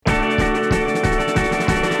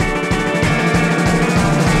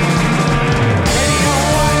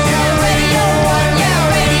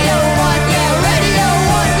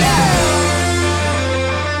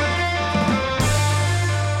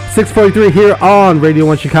6:43 here on Radio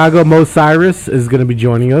 1 Chicago. Mo Cyrus is going to be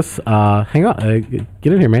joining us. Hang on.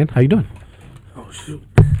 Get in here, man. How you doing? Oh, shoot.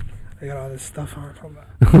 I got all this stuff on.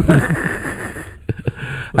 Hold on.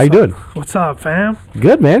 How you doing? What's up, fam?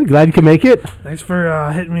 Good, man. Glad you can make it. Thanks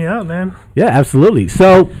for hitting me up, man. Yeah, absolutely.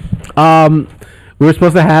 So, we were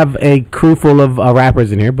supposed to have a crew full of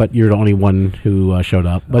rappers in here, but you're the only one who showed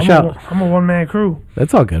up. But I'm a one-man crew.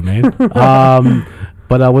 That's all good, man. But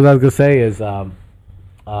what I was going to say is that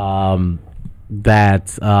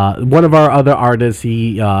one of our other artists,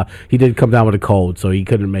 he did come down with a cold, so he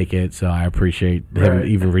couldn't make it. So I appreciate him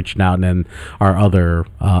even reaching out, and then our other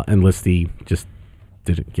enlistee just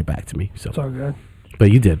didn't get back to me. So it's all good.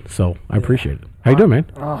 But you did, so I appreciate it. How you doing, man?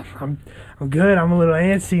 Oh, I'm good. I'm a little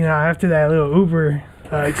antsy now after that little Uber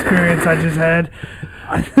experience I just had.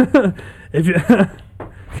 If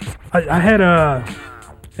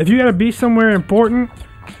you gotta be somewhere important,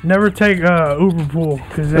 never take Uber pool,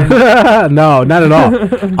 cause then no, not at all.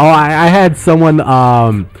 I had someone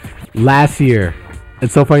last year.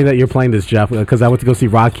 It's so funny that you're playing this, Jeff, because I went to go see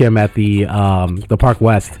Rakim at the Park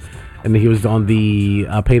West, and he was on the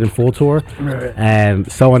Paid in Full tour, right.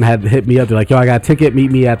 And someone had hit me up. They're like, "Yo, I got a ticket.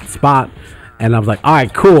 Meet me at the spot." And I was like, "All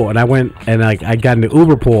right, cool." And I went and I got in the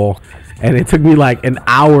Uber pool, and it took me like an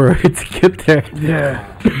hour to get there. Yeah.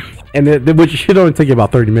 And which should only take you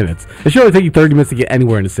about 30 minutes. It should only take you 30 minutes to get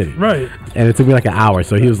anywhere in the city. Right. And it took me like an hour,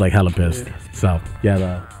 so he was like hella pissed. Yeah. So,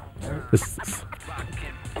 yeah.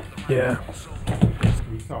 Yeah.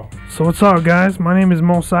 So what's up, guys? My name is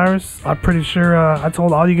Mo Cyrus. I'm pretty sure I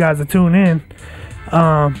told all you guys to tune in.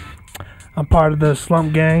 I'm part of the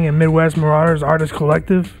Slump Gang and Midwest Marauders Artist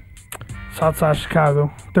Collective. Southside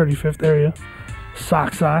Chicago, 35th area.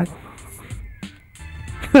 Sockside.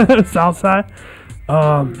 Southside.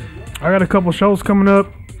 I got a couple shows coming up.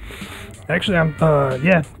 Actually,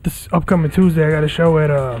 this upcoming Tuesday I got a show at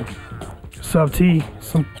Sub T.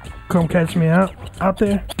 Come catch me out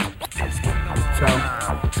there. So,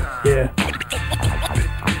 yeah.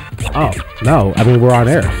 Oh, no. I mean, we're on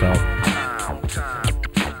air, so.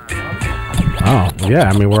 Oh, yeah.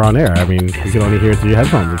 I mean, we're on air. I mean, you can only hear it through your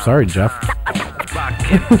headphones. I'm sorry, Jeff.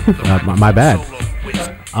 My bad.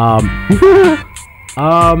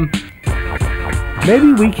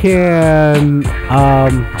 Maybe we can.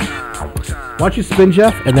 Why don't you spin,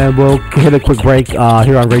 Jeff, and then we'll hit a quick break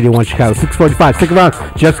here on Radio 1 Chicago. 6:45. Stick around.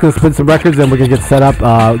 Jeff's going to spin some records, and we're going to get set up,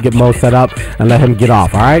 get Mo set up, and let him get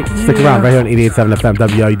off, all right? Stick around right here on 88.7 FM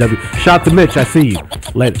WLUW. Shout out to Mitch. I see you.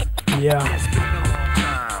 Later. Yeah.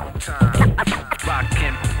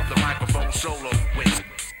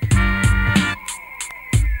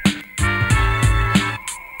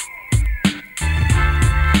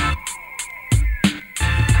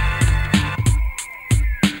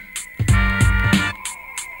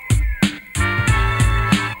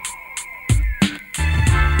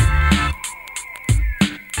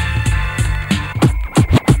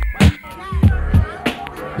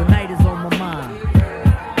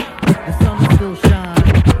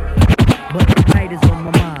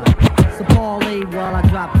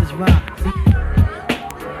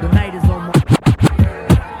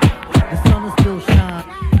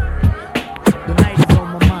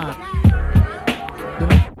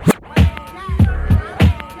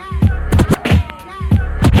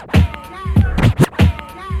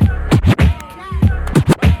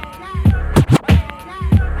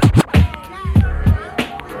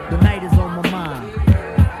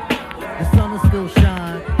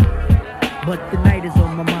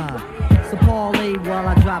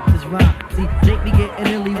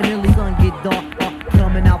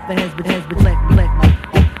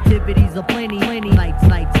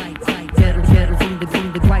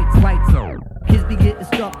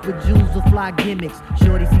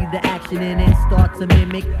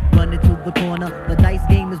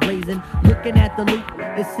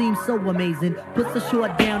 Amazing. Puts the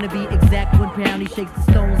short down to be exact. When Brownie shakes the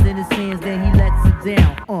stones in his hands, then he lets it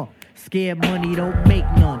down. Scared money don't make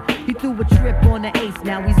none. He threw a trip on the ace,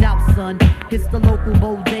 now he's out, son. Hits the local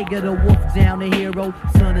bodega, the wolf down the hero.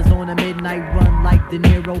 Son is on a midnight run like De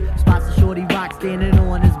Niro. Spots a shorty rock standing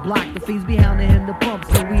on his block. The fiends be hounding him to pump,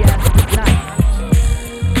 so we ask the knock.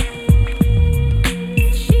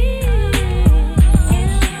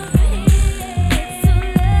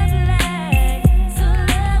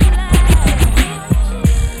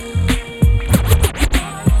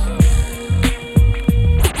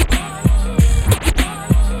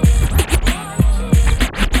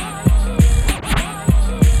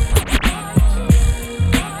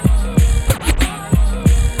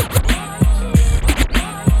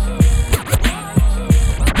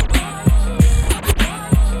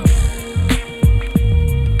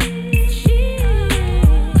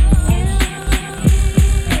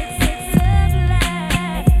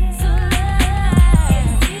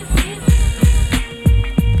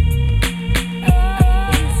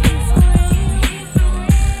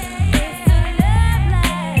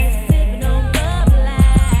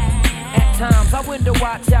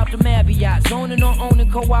 spots out the Marriott. Zoning on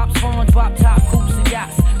owning co-ops, phones, drop top coops and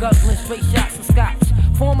yachts. Guzzling straight shots and scotch.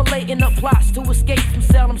 Formulating up plots to escape from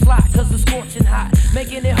Salem's lot, cause it's scorching hot.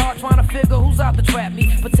 Making it hard trying to figure who's out to trap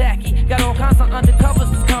me. But tacky, got all kinds of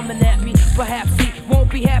undercovers that's coming at me. Perhaps he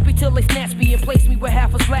won't be happy till they snatch me and place me where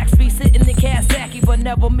half a slacks be sitting in Kawasaki, but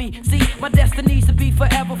never me. See, my destiny's to be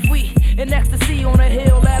forever free. In ecstasy on a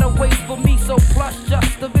hill that awaits for me. So plush,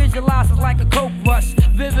 just to visualize is like a coke rush.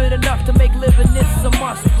 Vivid enough to make living this a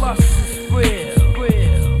must. Plus, it's real,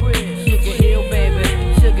 real, real. Sugar Hill, baby.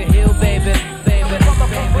 Sugar Hill, baby.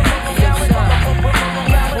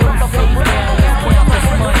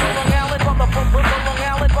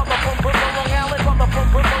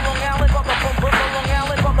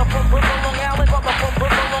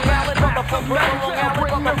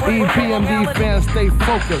 EPMD fans stay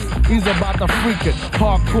focused. He's about to freak it,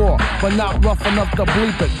 hardcore, but not rough enough to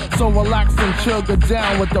bleep it. So relax and chill, get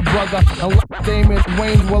down with the brother. And like Damon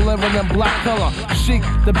Wayans, we're living in black color. Chic,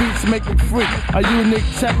 the beats make it freak. A unique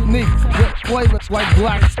technique with flavors like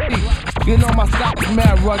black tea. You know my style's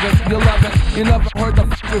mad rugged, you love it. You never heard the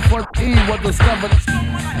before E was discovered.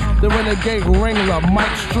 The renegade wrangler,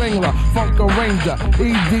 Mike Stringler, Funk Arranger,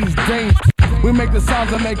 ED's danger. We make the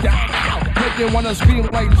sounds that make it make you wanna scream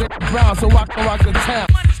like Jack Brown, so I can rock the town.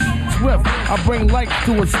 Swift, I bring light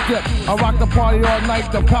to a step. I rock the party all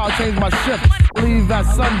night, the power change my shift. Leave at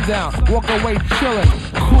sundown, walk away chillin',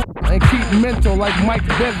 cool and keep mental like Mike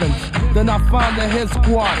Bivens. Then I find the hit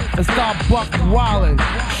squad and start buck wildin',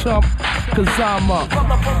 chump, cause I'm up.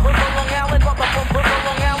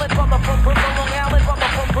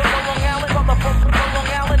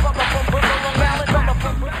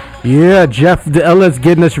 Yeah, Jeff the Ellis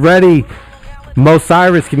getting us ready. Mo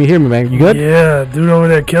Cyrus, can you hear me, man? You good? Yeah, dude over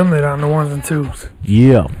there killing it on the ones and twos.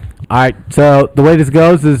 Yeah. All right, so the way this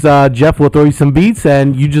goes is Jeff will throw you some beats,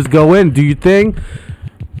 and you just go in, do your thing,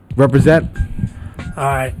 represent. All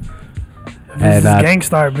right. This is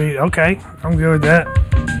Gangstar beat. Okay, I'm good with that.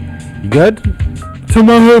 You good? Turn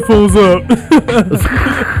my headphones up.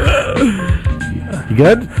 You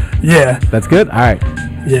good? Yeah. That's good? All right.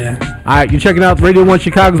 Yeah. All right, you're checking out Radio 1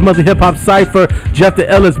 Chicago's monthly hip-hop cypher. Jeff the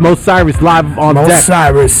Ellis, Mo Cyrus, live on Mo deck. Mo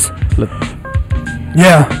Cyrus.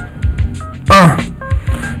 Yeah.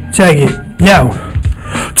 Check it. Yo.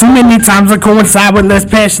 Too many times I coincide with less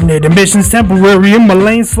passionate ambitions, temporary in my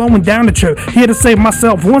lane, slowing down the trip. Here to save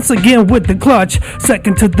myself once again with the clutch.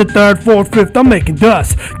 Second to the third, fourth, fifth, I'm making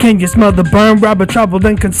dust. Can you smell the burn? Robber, trouble,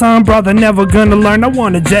 and concern. Brother, never gonna learn. I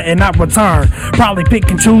want a jet and not return. Probably pick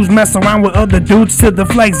and choose, mess around with other dudes to the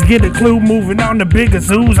flex. Get a clue, moving on to bigger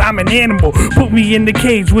zoos. I'm an animal. Put me in the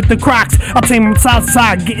cage with the Crocs. I'll tame them south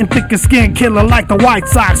side, getting thicker skin, killer like the White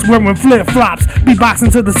Sox. Wearing flip flops, be boxing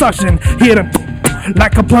to the suction. Hit them.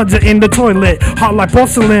 Like a plunger in the toilet, hot like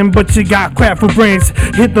porcelain, but you got crap for brains.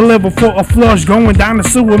 Hit the level for a flush, going down the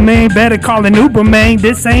sewer, man. Better call an Uber, man.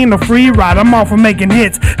 This ain't a free ride, I'm off for making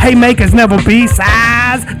hits. Haymakers never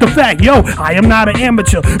B-sides. The fact, yo, I am not an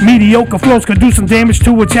amateur. Mediocre flows could do some damage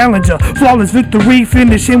to a challenger. Flawless victory,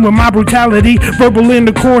 finishing with my brutality. Verbal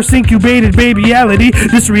intercourse, incubated babyality.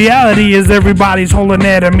 This reality is everybody's whole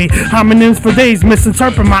anatomy. Homonyms for days,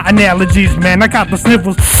 misinterpret my analogies, man. I got the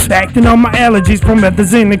sniffles, acting on my allergies.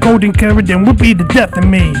 Promethazine and codeine Carradine would be the death of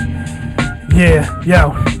me. Yeah,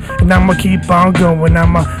 yo. And I'ma keep on going.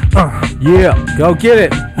 Yeah, go get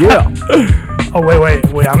it. Yeah. Oh,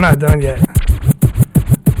 wait. I'm not done yet.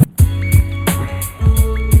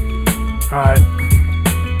 Alright.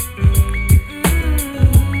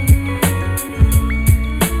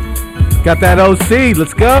 Got that OC.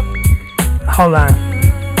 Let's go. Hold on.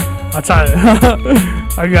 I'll try it.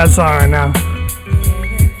 I got something right now.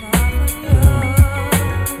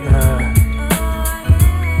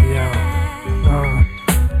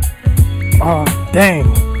 Oh, dang.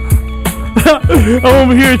 I'm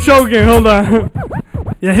over here choking. Hold on.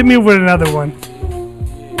 Yeah, hit me with another one.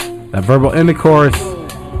 That verbal intercourse.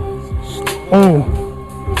 Oh.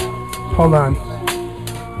 Hold on.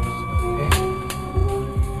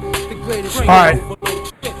 Alright.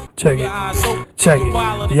 Check it.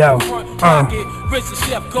 Yo.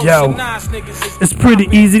 It's pretty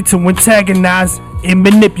easy to antagonize and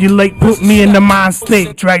manipulate, put me in the mind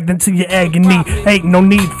state, dragged into your agony. Ain't no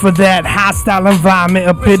need for that hostile environment.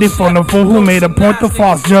 A pity for the fool who made a point of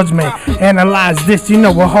false judgment. Analyze this, you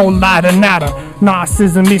know a whole lot of nada.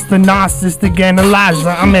 Narcissism meets the narcissistic analyzer.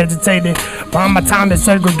 I'm agitated by my time is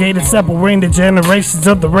segregated, separating the generations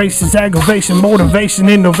of the races. Aggravation, motivation,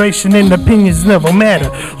 innovation, and opinions never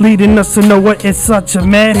matter. Leading us to know what is such a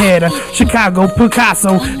mad hatter. Chicago,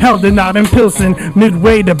 Picasso, held it out in Pilsen.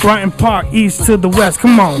 Midway to Brighton Park, east to the west.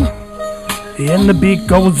 Come on. And the beat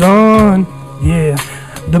goes on. Yeah.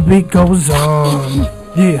 The beat goes on.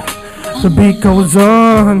 Yeah. The beat goes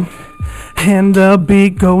on. And the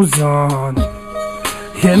beat goes on.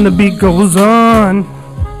 And the beat goes on.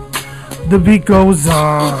 The beat goes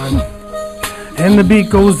on. And the beat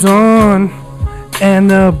goes on. And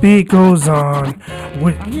the beat goes on.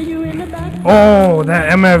 Oh,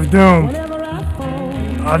 that MF Doom.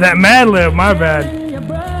 Oh, that Mad Lib, my bad.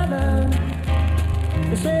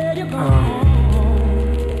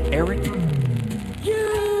 Eric?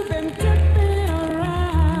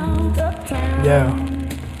 Yeah.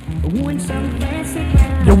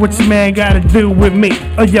 Yo, what your man gotta do with me?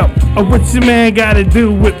 Oh, yo, what your man gotta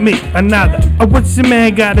do with me? Another. What your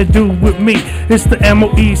man gotta do with me? It's the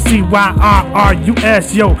MOECYRRUS,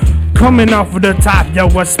 yo. Coming off of the top, yo,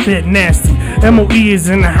 I spit nasty. MOE is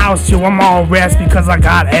in the house, yo, I'm all raspy because I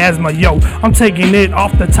got asthma, yo. I'm taking it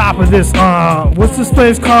off the top of this, what's this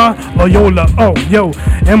place called? Loyola, oh, yo.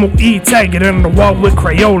 MOE, tag it in the wall with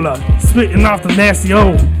Crayola. Spitting off the nasty,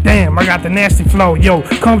 oh, damn, I got the nasty flow, yo.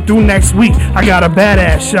 Come through next week, I got a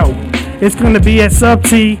badass show. It's gonna be at Sub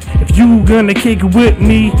T. If you gonna kick it with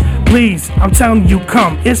me, please, I'm telling you,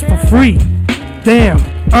 come, it's for free. Damn,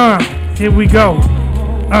 here we go.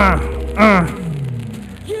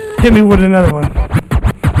 Hit me with another one.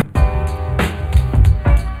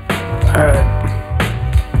 Alright.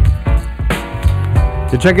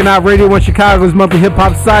 You're checking out Radio 1 Chicago's monthly hip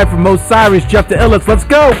hop side from Mo Cyrus, Jeff the Illest. Let's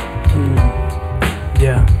go!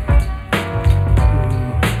 Yeah.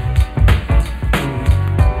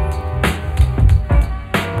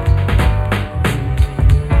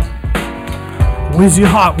 Where's your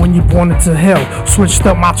heart when you're born into hell? Switched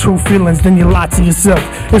up my true feelings, then you lie to yourself.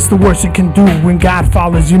 It's the worst you can do when God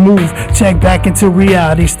follows your move. Check back into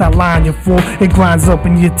reality, stop lying, you fool. It grinds up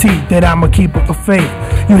in your teeth that I'm a keeper of faith.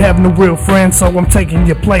 You have no real friends, so I'm taking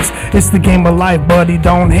your place. It's the game of life, buddy,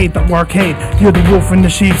 don't hate the work hate. You're the wolf in the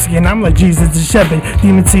sheepskin, I'm like Jesus the shepherd.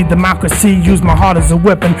 Demon seed democracy, use my heart as a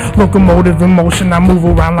weapon. Locomotive in motion, I move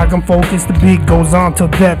around like I'm focused. The beat goes on till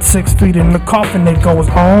death, 6 feet in the coffin. It goes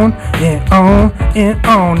on and on and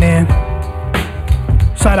on. And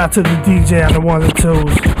shout out to the DJ on the ones and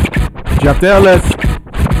twos. Jeff the Illest.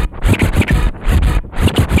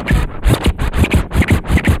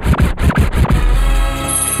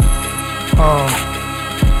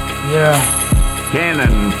 Yeah.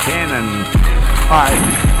 Cannon. Alright,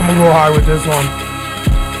 I'm gonna go hard with this one.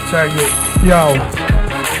 Check it. Yo.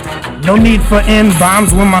 No need for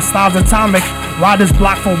N-bombs when my style's atomic. Ride this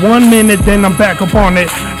block for 1 minute, then I'm back up on it.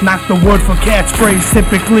 Knock the word for catchphrase,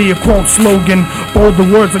 typically a quote slogan. Bold the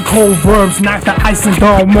words of cold verbs, knock the ice and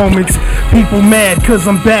dull moments. People mad cause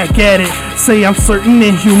I'm back at it. Say I'm certain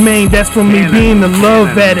and humane, that's for me being a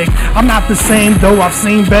love addict. I'm not the same though, I've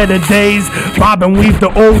seen better days. Bob and weave the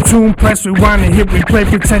old tune, press rewind and hit replay.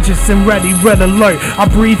 Pretentious and ready, red alert. I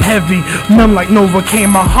breathe heavy, numb like Novocaine.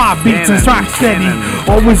 My heart beats and rock steady.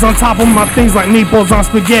 Always on top of my things like meatballs on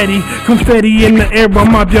spaghetti. Confetti in the air,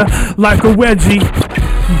 I'm up ya like a wedgie.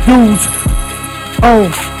 Dudes, oh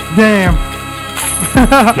damn.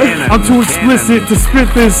 I'm too explicit to spit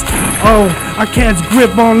this. Oh, I catch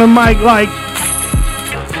grip on the mic like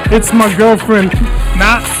it's my girlfriend.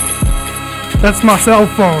 Not. That's my cell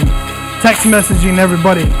phone. Text messaging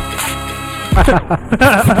everybody.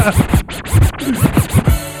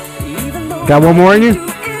 Got one more in you?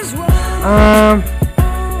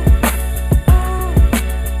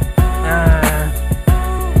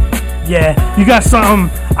 Yeah, you got something.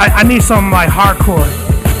 I need something like hardcore.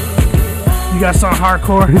 You got something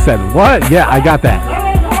hardcore? He said, what? Yeah, I got that.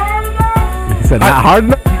 He said, not hard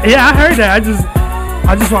enough? Yeah, I heard that.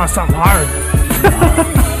 I just want something hard.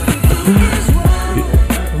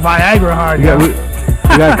 Viagra hard. We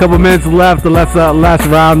got a couple minutes left. The last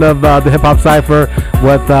round of the Hip Hop Cypher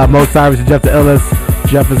with Mo Cyrus and Jeff the Illest.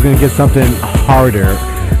 Jeff is going to get something harder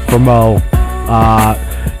for Mo.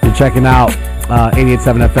 You're checking out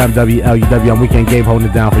 88.7 FM WLUW on Weekend Gabe holding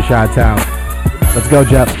it down for Chi-Town. Let's go,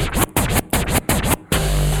 Jeff.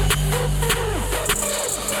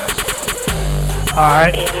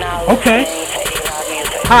 Alright. Okay.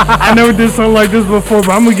 I never did something like this before,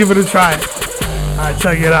 but I'm gonna give it a try. Alright,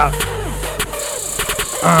 check it out.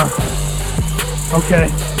 Okay.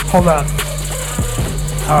 Hold up.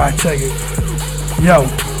 Alright, check it. Yo.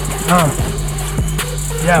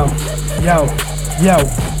 Yo.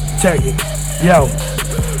 Check it. Yo.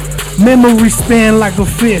 Memory span like a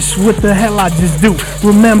fish. What the hell I just do?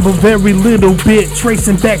 Remember very little bit.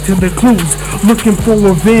 Tracing back to the clues. Looking for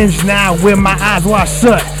revenge now where my eyes wash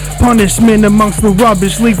shut. punishment amongst the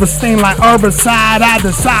rubbish, leave a stain like herbicide. I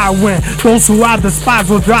decide when those who I despise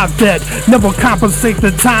will drop dead. Never compensate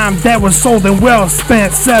the time that was sold and well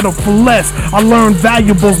spent. Settle for less. I learned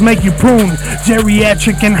valuables make you prune.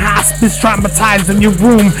 Geriatric and hospice traumatized in your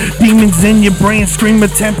room. Demons in your brain scream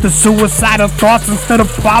attempt to suicidal thoughts instead of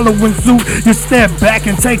following suit. You step back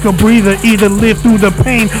and take a breather. Either live through the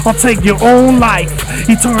pain or take your own life.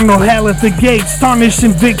 Eternal hell at the gates,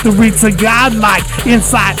 tarnishing victory to godlike.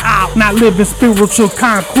 Inside out, not living spiritual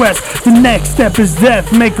conquest. The next step is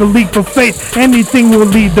death. Make a leap of faith. Anything will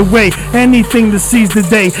lead the way. Anything to seize the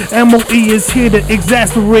day. MOE is here to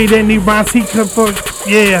exasperate any rhymes he could for.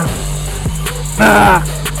 Yeah.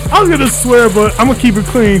 I was gonna swear, but I'm gonna keep it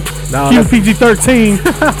clean. No, keep PG-13.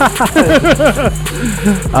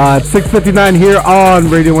 6:59 here on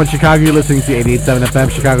Radio 1 Chicago. You're listening to 88.7 FM,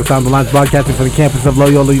 Chicago Sound Alliance, broadcasting from the campus of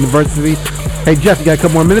Loyola University. Hey, Jeff, you got a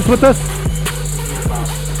couple more minutes with us?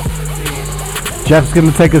 Jeff's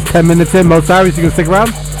going to take us 10 minutes in. Mo Cyrus, you going to stick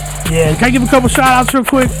around? Yeah, can I give a couple shout-outs real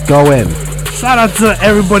quick? Go in. Shout out to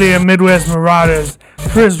everybody at Midwest Marauders.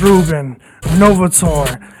 Chris Rubin,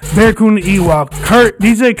 Novator, Bearcoon Ewok,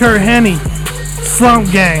 DJ Kurt Henny,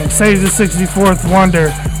 Slump Gang, Sage the 64th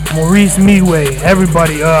Wonder, Maurice Meeway,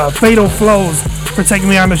 everybody, Fatal Flows for taking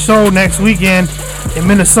me on the show next weekend in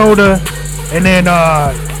Minnesota, and then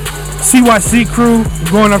CYC Crew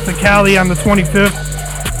going up to Cali on the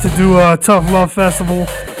 25th to do a Tough Love Festival,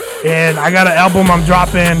 and I got an album I'm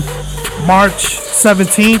dropping March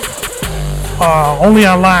 17th, only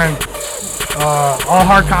online. All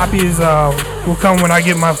hard copies will come when I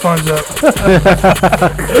get my funds up.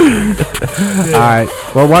 Yeah. All right.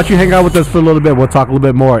 Well, why don't you hang out with us for a little bit? We'll talk a little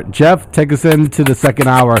bit more. Jeff, take us into the second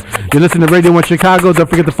hour. You're listening to Radio 1 Chicago. Don't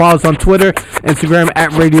forget to follow us on Twitter, Instagram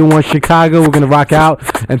at Radio 1 Chicago. We're going to rock out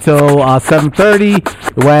until 7:30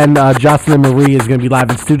 when Jocelyn Marie is going to be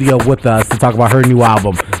live in studio with us to talk about her new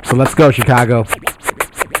album. So let's go, Chicago.